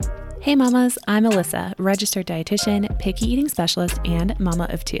Hey mamas, I'm Alyssa, registered dietitian, picky eating specialist, and mama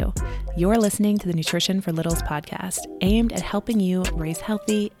of two. You're listening to the Nutrition for Littles podcast, aimed at helping you raise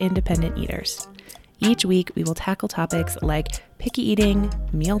healthy, independent eaters. Each week, we will tackle topics like picky eating,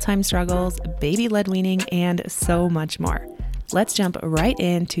 mealtime struggles, baby-led weaning, and so much more. Let's jump right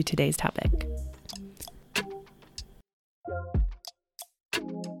into today's topic.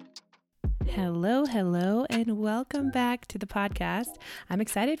 Hello, and welcome back to the podcast. I'm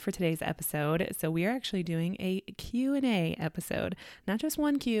excited for today's episode. So we are actually doing a Q&A episode. Not just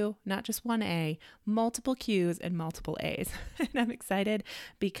one Q, not just one A, multiple Qs and multiple As. And I'm excited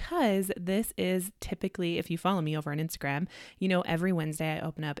because this is typically, if you follow me over on Instagram, you know every Wednesday I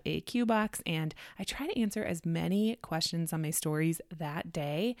open up a Q box and I try to answer as many questions on my stories that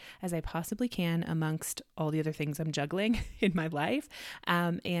day as I possibly can amongst all the other things I'm juggling in my life.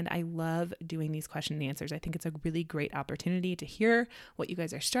 And I love doing these question and answers. I think it's a really great opportunity to hear what you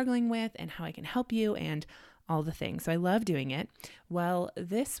guys are struggling with and how I can help you and all the things. So I love doing it. Well,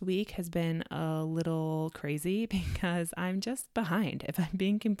 this week has been a little crazy because I'm just behind. If I'm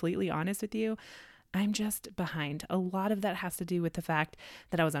being completely honest with you, I'm just behind. A lot of that has to do with the fact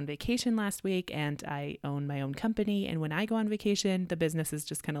that I was on vacation last week and I own my own company. And when I go on vacation, the business is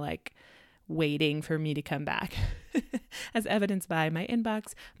just kind of like waiting for me to come back, as evidenced by my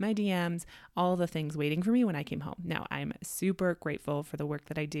inbox, my DMs, all the things waiting for me when I came home. Now, I'm super grateful for the work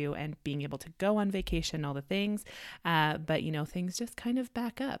that I do and being able to go on vacation, all the things, but things just kind of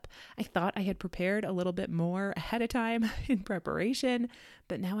back up. I thought I had prepared a little bit more ahead of time in preparation,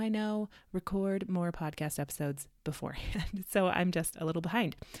 but now I know record more podcast episodes beforehand. So I'm just a little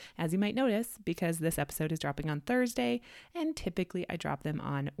behind, as you might notice, because this episode is dropping on Thursday and typically I drop them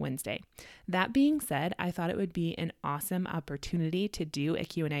on Wednesday. That being said, I thought it would be an awesome opportunity to do a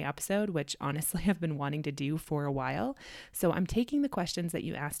Q&A episode, which honestly I've been wanting to do for a while. So I'm taking the questions that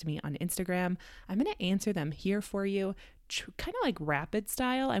you asked me on Instagram. I'm going to answer them here for you, kind of like rapid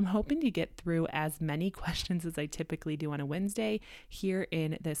style. I'm hoping to get through as many questions as I typically do on a Wednesday here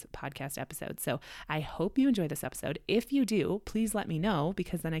in this podcast episode. So I hope you enjoy this episode. If you do, please let me know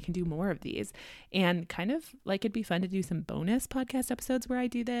because then I can do more of these. And kind of like it'd be fun to do some bonus podcast episodes where I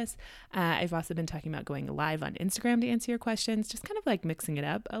do this. I've also been talking about going live on Instagram to answer your questions, just kind of like mixing it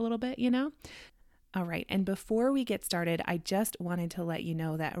up a little bit, All right. And before we get started, I just wanted to let you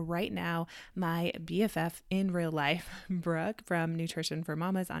know that right now, my BFF in real life, Brooke from Nutrition for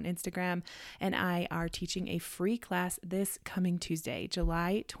Mamas on Instagram, and I are teaching a free class this coming Tuesday,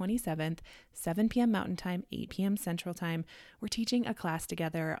 July 27th, 7 p.m. Mountain Time, 8 p.m. Central Time. We're teaching a class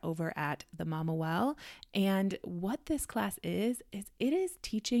together over at the Mama Well. And what this class is it is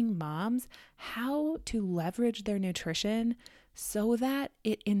teaching moms how to leverage their nutrition so that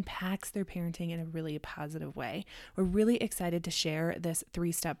it impacts their parenting in a really positive way. We're really excited to share this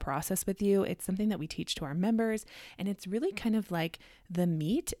 3-step process with you. It's something that we teach to our members, and it's really kind of like the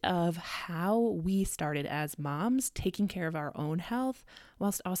meat of how we started as moms, taking care of our own health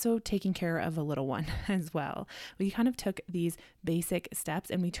whilst also taking care of a little one as well. We kind of took these basic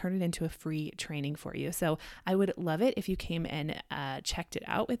steps and we turned it into a free training for you. So I would love it if you came and checked it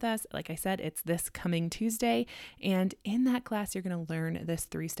out with us. Like I said, it's this coming Tuesday. And in that class, you're going to learn this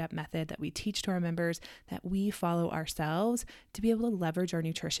 3-step method that we teach to our members that we follow ourselves to be able to leverage our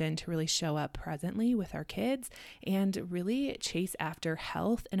nutrition to really show up presently with our kids and really chase after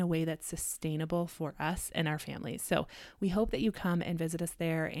health in a way that's sustainable for us and our families. So we hope that you come and visit us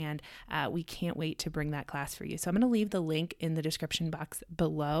there, and we can't wait to bring that class for you. So I'm going to leave the link in the description box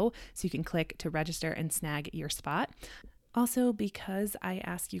below so you can click to register and snag your spot. Also, because I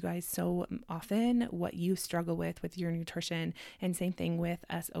ask you guys so often what you struggle with your nutrition, and same thing with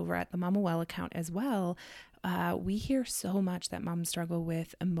us over at the Mama Well account as well, we hear so much that moms struggle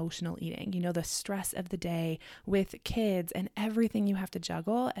with emotional eating, the stress of the day with kids and everything you have to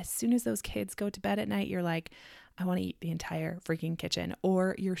juggle. As soon as those kids go to bed at night, you're like, I want to eat the entire freaking kitchen.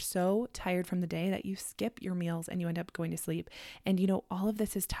 Or you're so tired from the day that you skip your meals and you end up going to sleep. And all of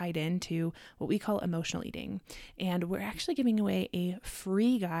this is tied into what we call emotional eating. And we're actually giving away a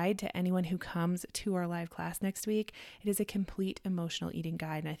free guide to anyone who comes to our live class next week. It is a complete emotional eating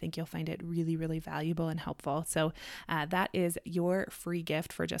guide, and I think you'll find it really, really valuable and helpful. So that is your free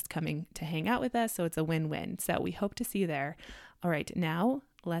gift for just coming to hang out with us. So it's a win-win. So we hope to see you there. All right, now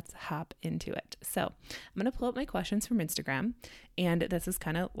let's hop into it. So I'm going to pull up my questions from Instagram, and this is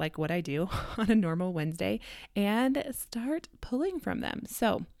kind of like what I do on a normal Wednesday, and start pulling from them.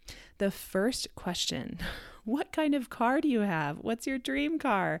 So the first question, what kind of car do you have? What's your dream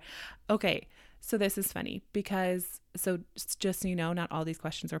car? Okay, So this is funny because, so just so you know, not all these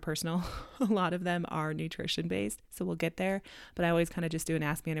questions are personal. A lot of them are nutrition based. So we'll get there. But I always kind of just do an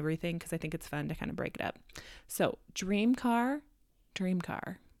ask me on everything because I think it's fun to kind of break it up. So dream car.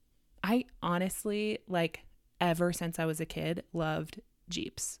 I honestly, like, ever since I was a kid, loved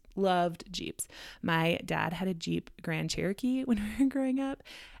Jeeps. My dad had a Jeep Grand Cherokee when we were growing up,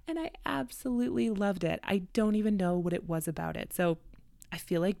 and I absolutely loved it. I don't even know what it was about it. So I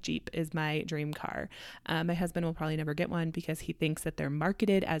feel like Jeep is my dream car. My husband will probably never get one because he thinks that they're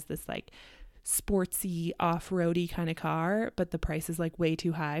marketed as this like sportsy, off-roady kind of car, but the price is like way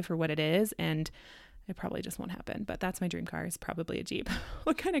too high for what it is. And it probably just won't happen, but that's my dream car, is probably a Jeep.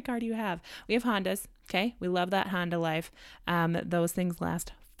 What kind of car do you have? We have Hondas. Okay. We love that Honda life. Those things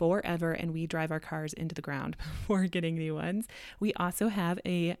last forever, and we drive our cars into the ground before getting new ones. We also have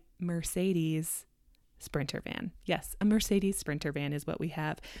a Mercedes Sprinter van. Yes, a Mercedes Sprinter van is what we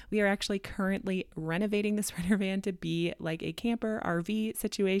have. We are actually currently renovating the Sprinter van to be like a camper RV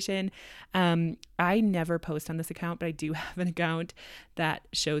situation. I never post on this account, but I do have an account that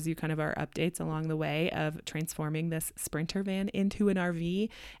shows you kind of our updates along the way of transforming this Sprinter van into an RV,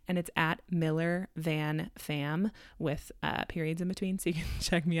 and it's at Miller Van Fam with periods in between, so you can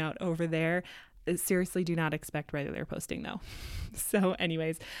check me out over there. Seriously, do not expect regular posting though. So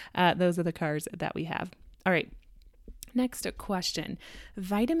anyways, those are the cars that we have. All right. Next question.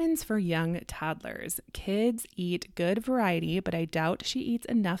 Vitamins for young toddlers. Kids eat good variety, but I doubt she eats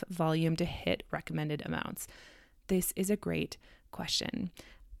enough volume to hit recommended amounts. This is a great question.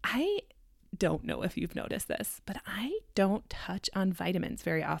 I don't know if you've noticed this, but I don't touch on vitamins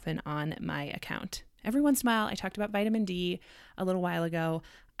very often on my account. Every once in a while, I talked about vitamin D a little while ago.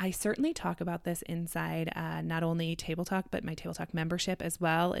 I certainly talk about this inside not only Table Talk, but my Table Talk membership as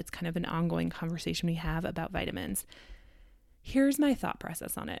well. It's kind of an ongoing conversation we have about vitamins. Here's my thought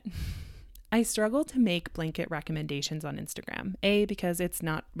process on it. I struggle to make blanket recommendations on Instagram. A, because it's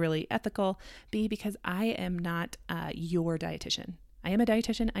not really ethical. B, because I am not your dietitian. I am a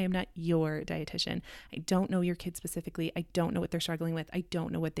dietitian. I am not your dietitian. I don't know your kids specifically. I don't know what they're struggling with. I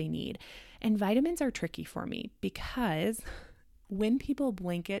don't know what they need. And vitamins are tricky for me because when people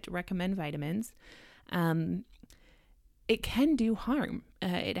blanket recommend vitamins, it can do harm.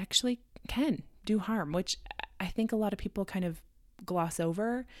 It actually can do harm, which I think a lot of people kind of gloss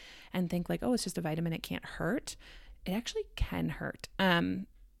over and think like, oh, it's just a vitamin, it can't hurt. It actually can hurt.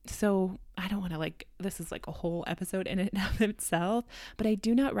 So I don't want to this is like a whole episode in and of itself, but I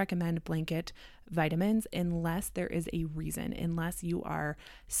do not recommend blanket vitamins unless there is a reason, unless you are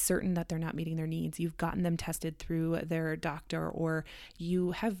certain that they're not meeting their needs. You've gotten them tested through their doctor, or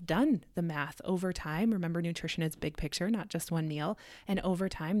you have done the math over time. Remember, nutrition is big picture, not just one meal. And over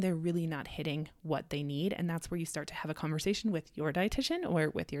time, they're really not hitting what they need. And that's where you start to have a conversation with your dietitian or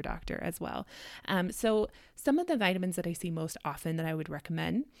with your doctor as well. So some of the vitamins that I see most often that I would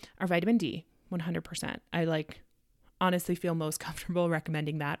recommend are vitamin D, 100%. I honestly feel most comfortable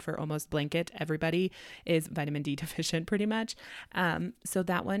recommending that for almost blanket. Everybody is vitamin D deficient pretty much. So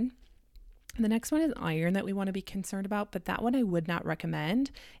that one. The next one is iron that we want to be concerned about, but that one I would not recommend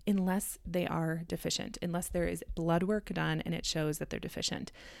unless they are deficient, unless there is blood work done and it shows that they're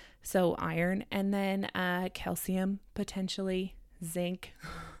deficient. So iron, and then calcium, potentially zinc,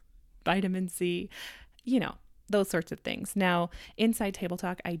 vitamin C, those sorts of things. Now, inside Table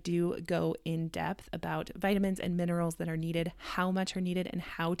Talk, I do go in depth about vitamins and minerals that are needed, how much are needed, and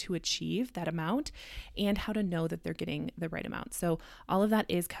how to achieve that amount, and how to know that they're getting the right amount. So all of that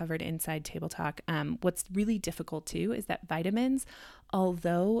is covered inside Table Talk. What's really difficult too is that vitamins,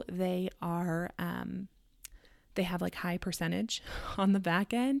 although they are, they have high percentage on the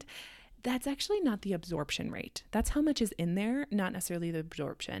back end, that's actually not the absorption rate. That's how much is in there, not necessarily the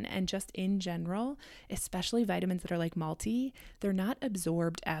absorption. And just in general, especially vitamins that are like multi, they're not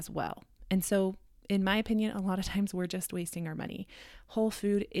absorbed as well. And so in my opinion, a lot of times we're just wasting our money. Whole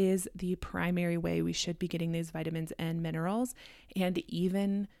food is the primary way we should be getting these vitamins and minerals. And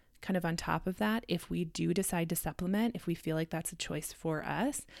even kind of on top of that, if we do decide to supplement, if we feel like that's a choice for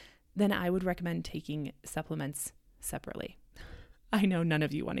us, then I would recommend taking supplements separately. I know none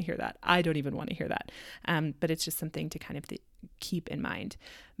of you want to hear that. I don't even want to hear that. But it's just something to kind of keep in mind.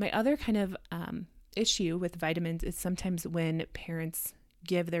 My other kind of issue with vitamins is sometimes when parents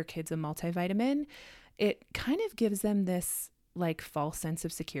give their kids a multivitamin, it kind of gives them this false sense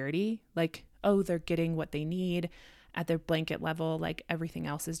of security. Oh, they're getting what they need at their blanket level. Everything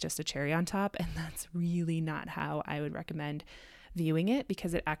else is just a cherry on top. And that's really not how I would recommend viewing it,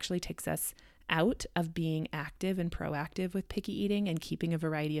 because it actually takes us out of being active and proactive with picky eating and keeping a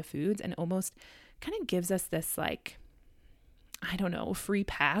variety of foods, and almost kind of gives us this I don't know, free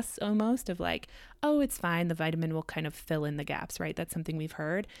pass almost of like, oh, it's fine. The vitamin will kind of fill in the gaps, right? That's something we've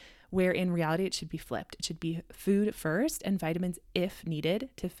heard, where in reality it should be flipped. It should be food first and vitamins if needed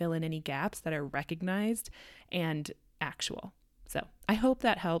to fill in any gaps that are recognized and actual. So I hope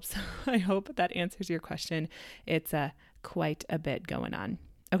that helps. I hope that answers your question. It's quite a bit going on.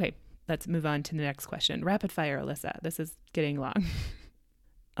 Okay, let's move on to the next question. Rapid fire, Alyssa. This is getting long.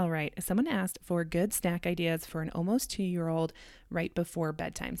 All right. Someone asked for good snack ideas for an almost 2-year-old right before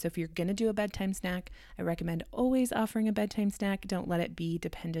bedtime. So if you're going to do a bedtime snack, I recommend always offering a bedtime snack. Don't let it be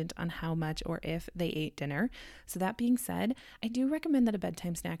dependent on how much or if they ate dinner. So that being said, I do recommend that a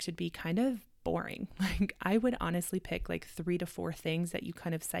bedtime snack should be kind of boring. Like I would honestly pick like 3 to 4 things that you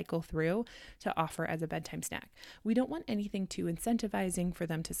kind of cycle through to offer as a bedtime snack. We don't want anything too incentivizing for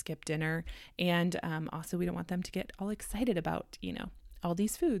them to skip dinner. And also we don't want them to get all excited about, all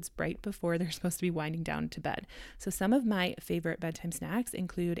these foods right before they're supposed to be winding down to bed. So some of my favorite bedtime snacks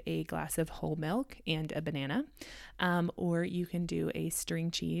include a glass of whole milk and a banana, or you can do a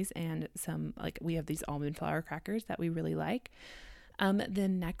string cheese and some, like we have these almond flour crackers that we really like. The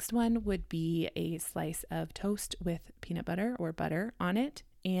next one would be a slice of toast with peanut butter or butter on it.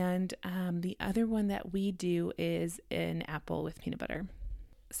 And the other one that we do is an apple with peanut butter.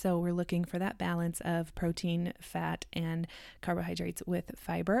 So we're looking for that balance of protein, fat, and carbohydrates with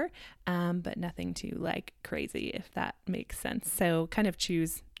fiber, but nothing too like crazy, if that makes sense. So kind of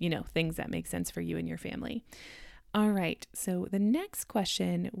choose, things that make sense for you and your family. All right. So the next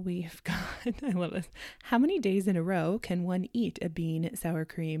question we've got, I love this. How many days in a row can one eat a bean sour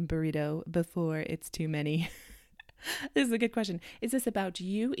cream burrito before it's too many? This is a good question. Is this about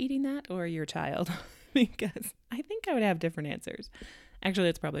you eating that or your child? Because I think I would have different answers. Actually,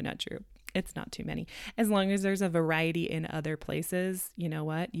 it's probably not true. It's not too many. As long as there's a variety in other places, you know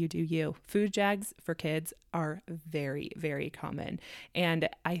what? You do you. Food jags for kids are very, very common. And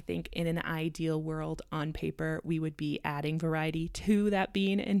I think in an ideal world on paper, we would be adding variety to that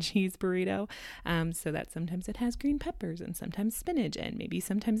bean and cheese burrito, so that sometimes it has green peppers and sometimes spinach and maybe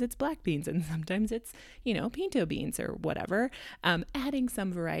sometimes it's black beans and sometimes it's, pinto beans or whatever. Adding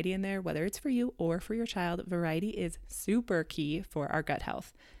some variety in there, whether it's for you or for your child, variety is super key for our gut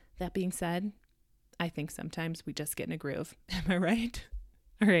health. That being said, I think sometimes we just get in a groove. Am I right?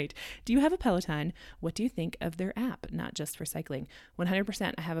 All right. Do you have a Peloton? What do you think of their app? Not just for cycling.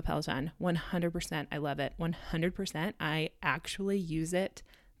 100% I have a Peloton. 100% I love it. 100% I actually use it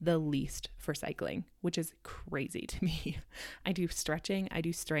the least for cycling, which is crazy to me. I do stretching. I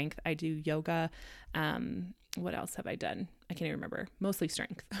do strength. I do yoga. What else have I done? I can't even remember. Mostly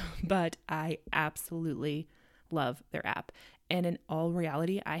strength. But I absolutely love their app. And in all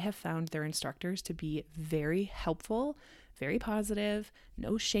reality, I have found their instructors to be very helpful, very positive,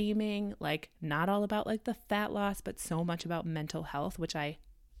 no shaming, like not all about like the fat loss, but so much about mental health, which I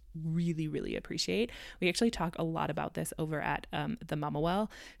really, really appreciate. We actually talk a lot about this over at the Mama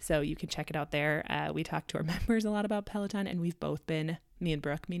Well, so you can check it out there. We talk to our members a lot about Peloton, and we've both been, me and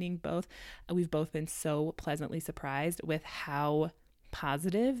Brooke, meaning both, we've both been so pleasantly surprised with how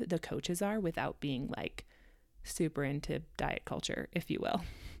positive the coaches are without being like super into diet culture, if you will.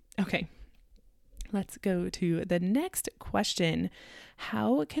 Okay, let's go to the next question.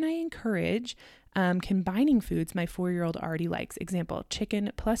 How can I encourage combining foods my 4-year-old already likes? Example,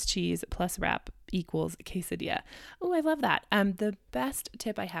 chicken plus cheese plus wrap equals quesadilla. Oh, I love that. The best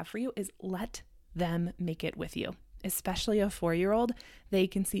tip I have for you is let them make it with you. Especially a 4-year-old, they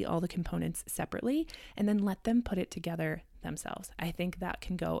can see all the components separately and then let them put it together themselves. I think that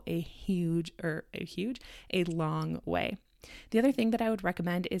can go a long way. The other thing that I would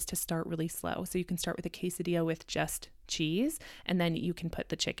recommend is to start really slow. So you can start with a quesadilla with just cheese, and then you can put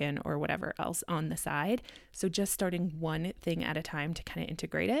the chicken or whatever else on the side. So just starting one thing at a time to kind of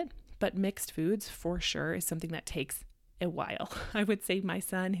integrate it. But mixed foods for sure is something that takes a while. I would say my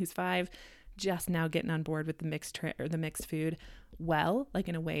son, who's 5, just now getting on board with the mixed food like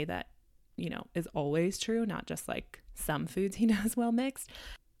in a way that, is always true, not just like some foods he does well mixed.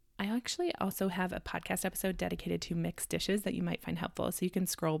 I actually also have a podcast episode dedicated to mixed dishes that you might find helpful, so you can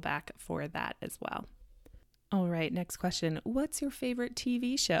scroll back for that as well. All right, next question. What's your favorite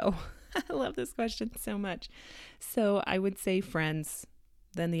TV show? I love this question so much. So I would say Friends,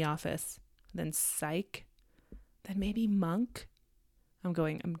 then The Office, then Psych, then maybe Monk. I'm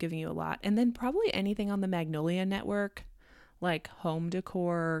giving you a lot. And then probably anything on the Magnolia Network, like home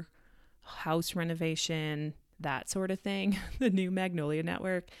decor, house renovation, that sort of thing. The new Magnolia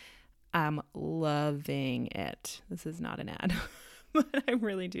Network. I'm loving it. This is not an ad, but I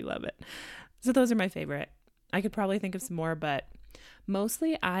really do love it. So those are my favorite. I could probably think of some more, but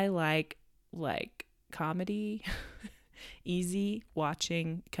mostly I like comedy easy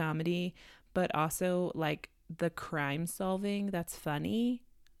watching comedy, but also like the crime solving that's funny.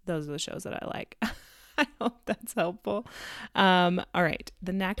 Those are the shows that I like. I hope that's helpful. All right.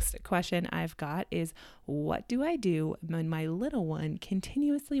 The next question I've got is, what do I do when my little one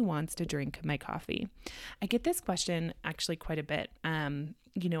continuously wants to drink my coffee? I get this question actually quite a bit.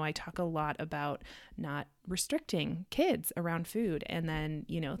 I talk a lot about not restricting kids around food, and then,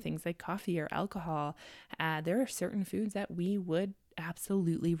 things like coffee or alcohol. There are certain foods that we would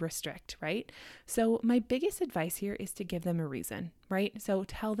absolutely restrict, right? So my biggest advice here is to give them a reason, right? So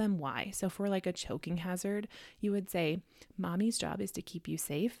tell them why. So for like a choking hazard, you would say, mommy's job is to keep you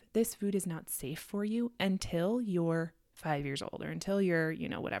safe. This food is not safe for you until you're 5 years old or until you're,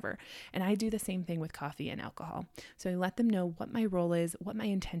 whatever. And I do the same thing with coffee and alcohol. So I let them know what my role is, what my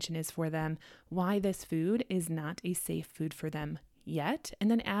intention is for them, why this food is not a safe food for them yet.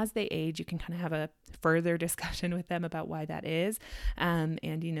 And then as they age, you can kind of have a further discussion with them about why that is, and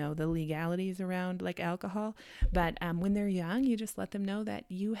the legalities around like alcohol. But when they're young, you just let them know that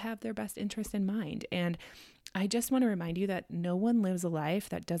you have their best interest in mind. And I just want to remind you that no one lives a life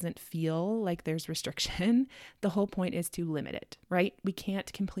that doesn't feel like there's restriction. The whole point is to limit it, right? We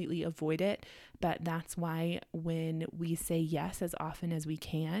can't completely avoid it, but that's why when we say yes as often as we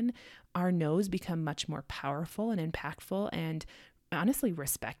can, our no's become much more powerful and impactful and honestly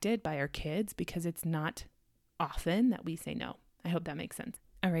respected by our kids, because it's not often that we say no. I hope that makes sense.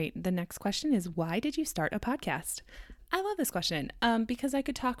 All right. The next question is, why did you start a podcast? I love this question because I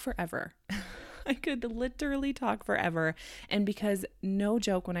could talk forever. I could literally talk forever. And because, no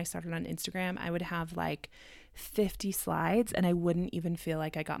joke, when I started on Instagram, I would have like 50 slides and I wouldn't even feel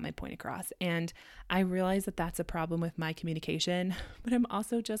like I got my point across. And I realize that that's a problem with my communication, but I'm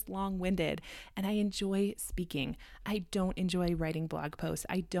also just long-winded and I enjoy speaking. I don't enjoy writing blog posts.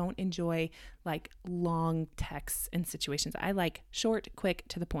 I don't enjoy like long texts and situations. I like short, quick,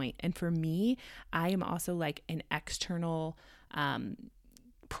 to the point. And for me, I am also like an external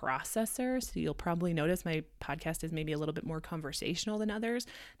processor. So you'll probably notice my podcast is maybe a little bit more conversational than others.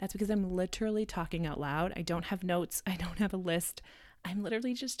 That's because I'm literally talking out loud. I don't have notes. I don't have a list. I'm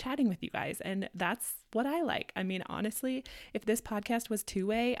literally just chatting with you guys. And that's what I like. I mean, honestly, if this podcast was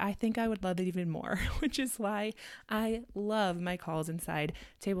two-way, I think I would love it even more, which is why I love my calls inside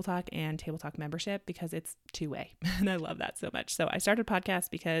Table Talk and Table Talk membership, because it's two-way. And I love that so much. So I started a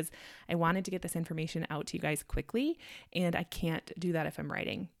podcast because I wanted to get this information out to you guys quickly. And I can't do that if I'm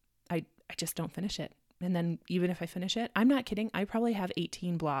writing. I just don't finish it. And then even if I finish it, I'm not kidding, I probably have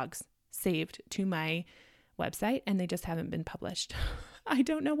 18 blogs saved to my website and they just haven't been published. I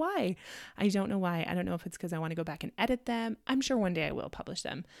don't know why. I don't know if it's because I want to go back and edit them. I'm sure one day I will publish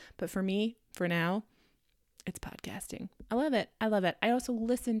them. But for me, for now, it's podcasting. I love it. I also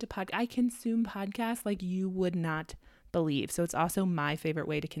listen to I consume podcasts like you would not believe. So it's also my favorite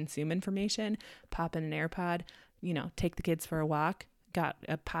way to consume information. Pop in an AirPod, take the kids for a walk. Got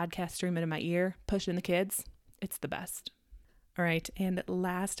a podcast streaming in my ear, pushing the kids. It's the best. All right. And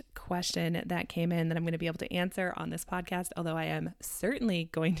last question that came in that I'm going to be able to answer on this podcast, although I am certainly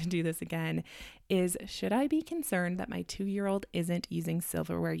going to do this again, is, should I be concerned that my 2-year-old isn't using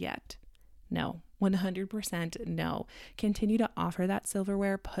silverware yet? No, 100% no. Continue to offer that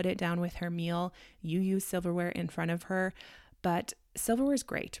silverware, put it down with her meal. You use silverware in front of her, but silverware is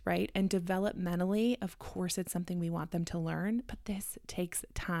great, right? And developmentally, of course, it's something we want them to learn, but this takes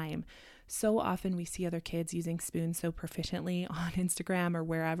time. So often we see other kids using spoons so proficiently on Instagram or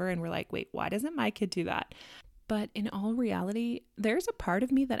wherever, and we're like, wait, why doesn't my kid do that? But in all reality, there's a part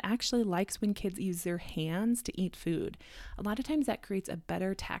of me that actually likes when kids use their hands to eat food. A lot of times that creates a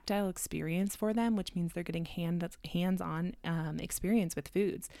better tactile experience for them, which means they're getting hands-on experience with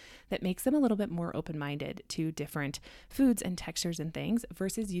foods that makes them a little bit more open-minded to different foods and textures and things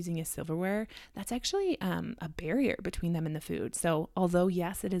versus using a silverware. That's actually a barrier between them and the food. So although,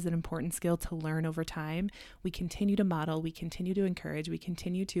 yes, it is an important skill to learn over time, we continue to model, we continue to encourage, we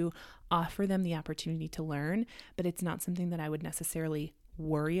continue to offer them the opportunity to learn, but it's not something that I would necessarily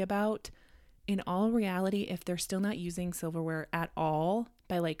worry about. In all reality, if they're still not using silverware at all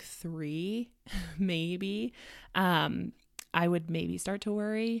by like 3, maybe, I would maybe start to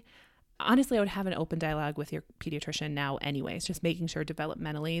worry. Honestly, I would have an open dialogue with your pediatrician now anyways, just making sure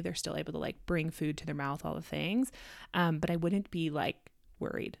developmentally they're still able to like bring food to their mouth, all the things. But I wouldn't be like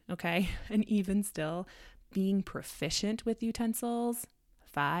worried. Okay. And even still, being proficient with utensils,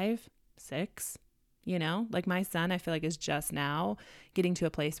 5, 6, like my son, I feel like is just now getting to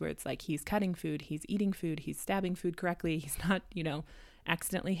a place where it's like he's cutting food, he's eating food, he's stabbing food correctly. He's not,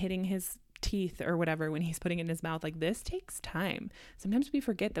 accidentally hitting his teeth or whatever when he's putting it in his mouth. Like, this takes time. Sometimes we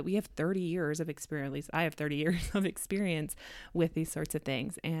forget that we have 30 years of experience, at least I have 30 years of experience with these sorts of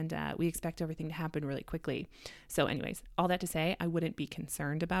things. And we expect everything to happen really quickly. So anyways, all that to say, I wouldn't be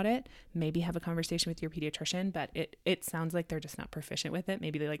concerned about it. Maybe have a conversation with your pediatrician, but it sounds like they're just not proficient with it.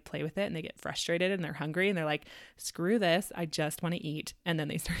 Maybe they like play with it and they get frustrated and they're hungry and they're like, screw this, I just want to eat. And then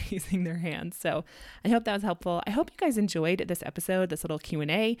they start using their hands. So I hope that was helpful. I hope you guys enjoyed this episode, this little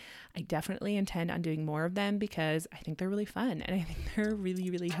Q&A. I definitely intend on doing more of them because I think they're really fun and I think they're really,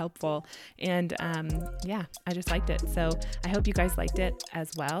 really helpful. And yeah, I just liked it. So I hope you guys liked it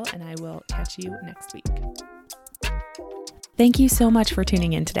as well. And I will catch you next week. Thank you so much for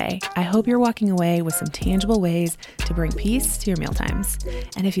tuning in today. I hope you're walking away with some tangible ways to bring peace to your mealtimes.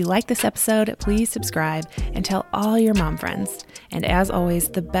 And if you like this episode, please subscribe and tell all your mom friends. And as always,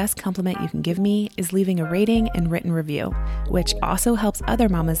 the best compliment you can give me is leaving a rating and written review, which also helps other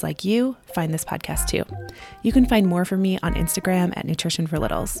mamas like you find this podcast too. You can find more from me on Instagram at Nutrition for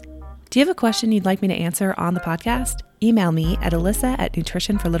Littles. Do you have a question you'd like me to answer on the podcast? Email me at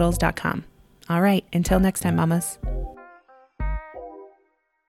alyssa@nutritionforlittles.com. All right, until next time, mamas.